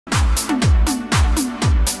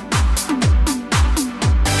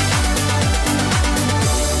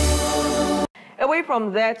Away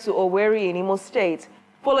from there to Owerri in Imo State.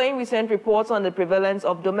 Following recent reports on the prevalence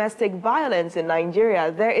of domestic violence in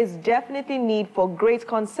Nigeria, there is definitely need for great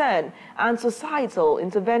concern and societal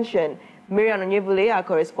intervention. Miriam Onyebule, our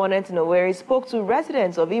correspondent in Owerri, spoke to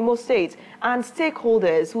residents of Imo State and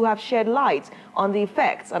stakeholders who have shed light on the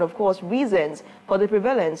effects and, of course, reasons for the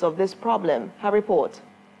prevalence of this problem. Her report.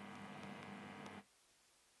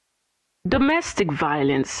 Domestic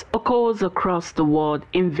violence occurs across the world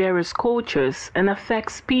in various cultures and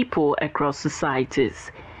affects people across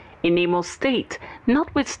societies. In Imo State,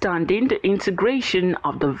 notwithstanding the integration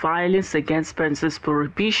of the Violence Against Persons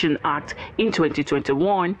Prohibition Act in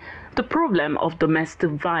 2021, the problem of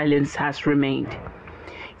domestic violence has remained.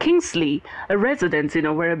 Kingsley, a resident in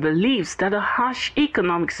Owerri, believes that a harsh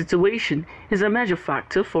economic situation is a major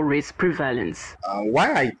factor for its prevalence.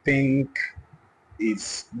 Why I think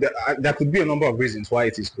there could be a number of reasons why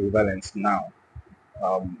it is prevalent now.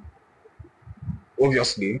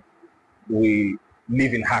 Obviously, we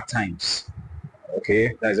live in hard times.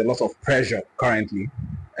 Okay, there's a lot of pressure currently,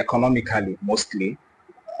 economically mostly.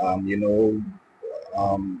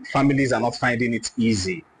 Families are not finding it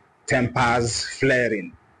easy. Tempers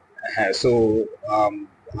flaring. So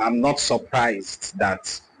I'm not surprised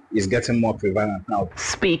that it's getting more prevalent now.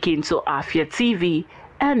 Speaking to AfiaTv,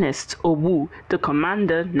 Ernest Owu, the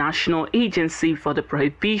Commander, National Agency for the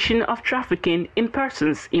Prohibition of Trafficking in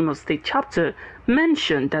Persons, Imo State Chapter,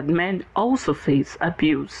 mentioned that men also face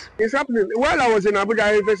abuse. It's happening. While I was in Abuja,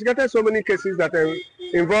 I investigated so many cases that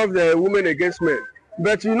involved women against men.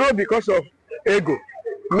 But because of ego,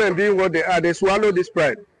 men being what they are, they swallow this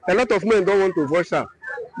pride. A lot of men don't want to voice out.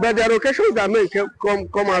 But there are occasions that men can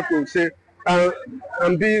come out and say,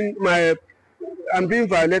 I'm being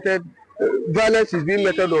violated. Violence is being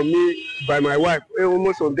meted on me by my wife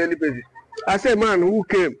almost on a daily basis. I say, man who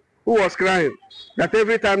was crying, that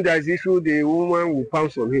every time there is issue, the woman will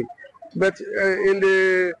pounce on him. But in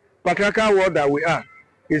the patriarchal world that we are,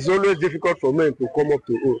 it's always difficult for men to come up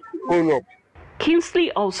to own up.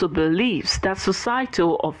 Kingsley also believes that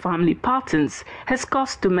societal or family patterns has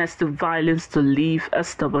caused domestic violence to leave a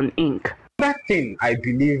stubborn ink. That thing, I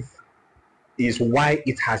believe, is why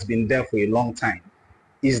it has been there for a long time,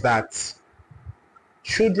 is that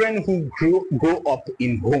children who grow up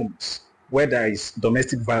in homes where there is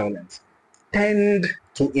domestic violence tend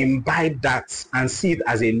to imbibe that and see it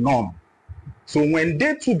as a norm. So when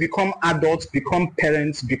they too become adults, become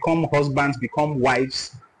parents, become husbands, become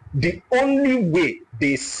wives, the only way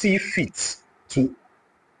they see fit to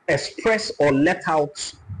express or let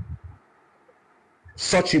out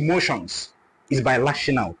such emotions is by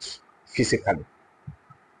lashing out physically.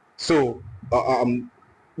 So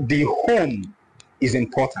the home is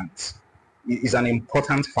important. It is an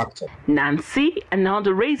important factor. Nancy,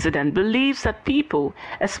 another resident, believes that people,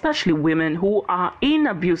 especially women who are in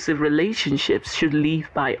abusive relationships, should leave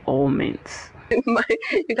by all means.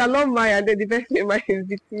 You cannot marry and then the person marries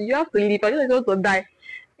you. You have to leave. You don't want to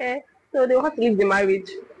die. So they will have to leave the marriage.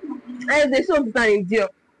 And they still stand endure.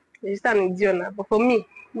 They stand endure now. But for me,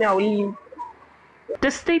 I will leave. The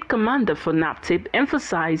state commander for NAPTIP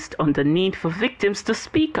emphasized on the need for victims to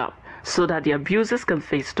speak up so that the abusers can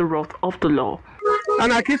face the wrath of the law.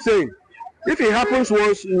 And I keep saying, if it happens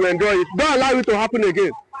once, you enjoy it. Don't allow it to happen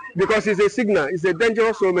again, because it's a signal, it's a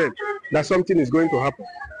dangerous omen that something is going to happen.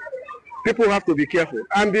 People have to be careful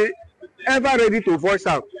and be ever ready to voice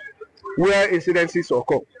out where incidences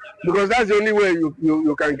occur, because that's the only way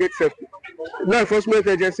you can get safety. Law enforcement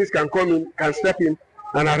agencies can come in, can step in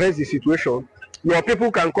and arrest the situation. Your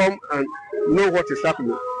people can come and know what is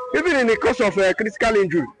happening. Even in the case of a critical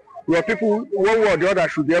injury, your people, one way or the other,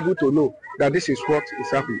 should be able to know that this is what is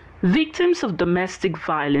happening. Victims of domestic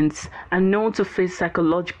violence are known to face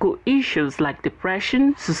psychological issues like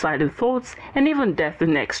depression, suicidal thoughts, and even death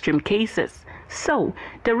in extreme cases. So,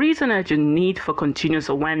 there is an urgent need for continuous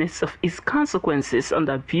awareness of its consequences on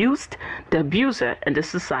the abused, the abuser, and the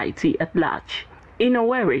society at large. In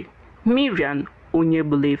Owerri, Miriam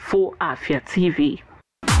Onyebule for AfiaTv.